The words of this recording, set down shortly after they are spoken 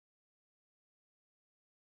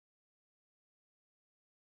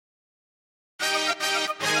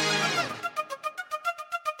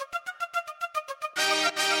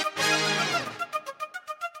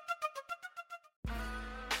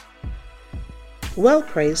Well,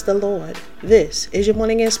 praise the Lord. This is your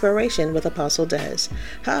morning inspiration with Apostle Des.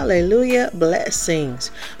 Hallelujah.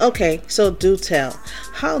 Blessings. Okay, so do tell.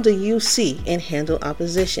 How do you see and handle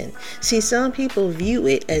opposition? See, some people view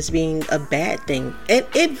it as being a bad thing, and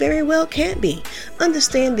it very well can be.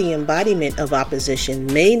 Understand the embodiment of opposition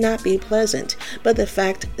may not be pleasant, but the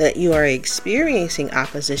fact that you are experiencing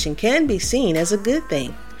opposition can be seen as a good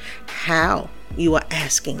thing. How? You are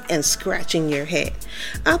asking and scratching your head.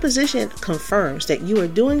 Opposition confirms that you are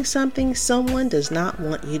doing something someone does not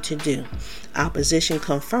want you to do. Opposition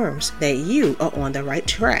confirms that you are on the right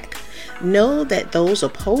track. Know that those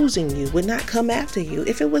opposing you would not come after you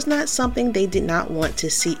if it was not something they did not want to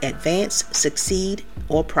see advance, succeed,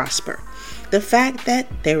 or prosper. The fact that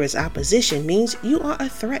there is opposition means you are a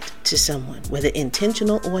threat to someone, whether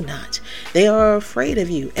intentional or not. They are afraid of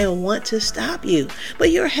you and want to stop you.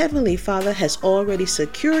 But your Heavenly Father has already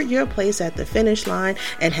secured your place at the finish line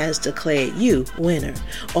and has declared you winner.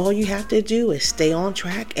 All you have to do is stay on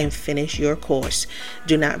track and finish your course.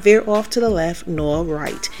 Do not veer off to the left nor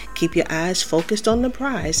right. Keep your eyes focused on the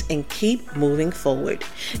prize and keep moving forward.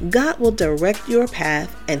 God will direct your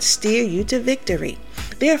path and steer you to victory.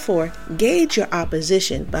 Therefore, gauge your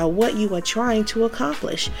opposition by what you are trying to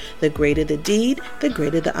accomplish. The greater the deed, the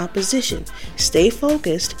greater the opposition. Stay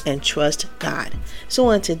focused and trust God. So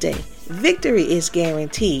on today, victory is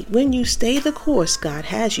guaranteed when you stay the course God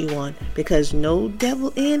has you on, because no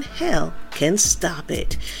devil in hell can stop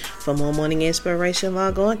it. For more morning inspiration,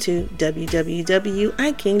 log on to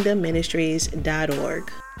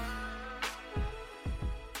www.ikingdomministries.org.